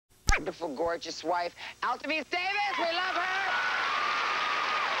wonderful, gorgeous wife, Altamise Davis. We love her.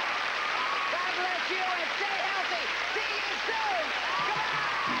 God bless you and stay healthy. See you soon.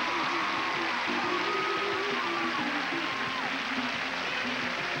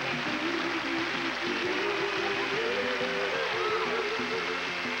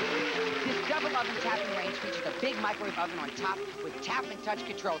 This double oven tapping range features a big microwave oven on top with tap and touch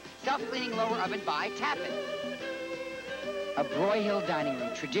control. Self-cleaning lower oven by Tappan. A Broyhill dining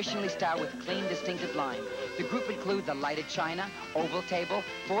room, traditionally styled with clean, distinctive lines. The group includes a lighted china, oval table,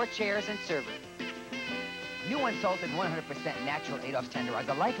 4 chairs, and server. New unsalted 100% natural Adolph's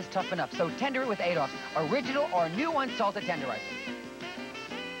tenderizer. Life is tough enough, so tender it with Adolph's. Original or new unsalted tenderizer.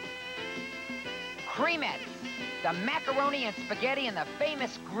 Creamettes, the macaroni and spaghetti in the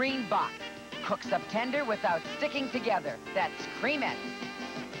famous green box. Cooks up tender without sticking together. That's Creamettes.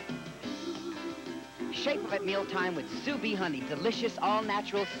 Shape up at mealtime with sous vide honey. Delicious,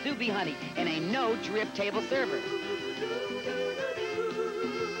 all-natural sous vide honey in a no-drip table server.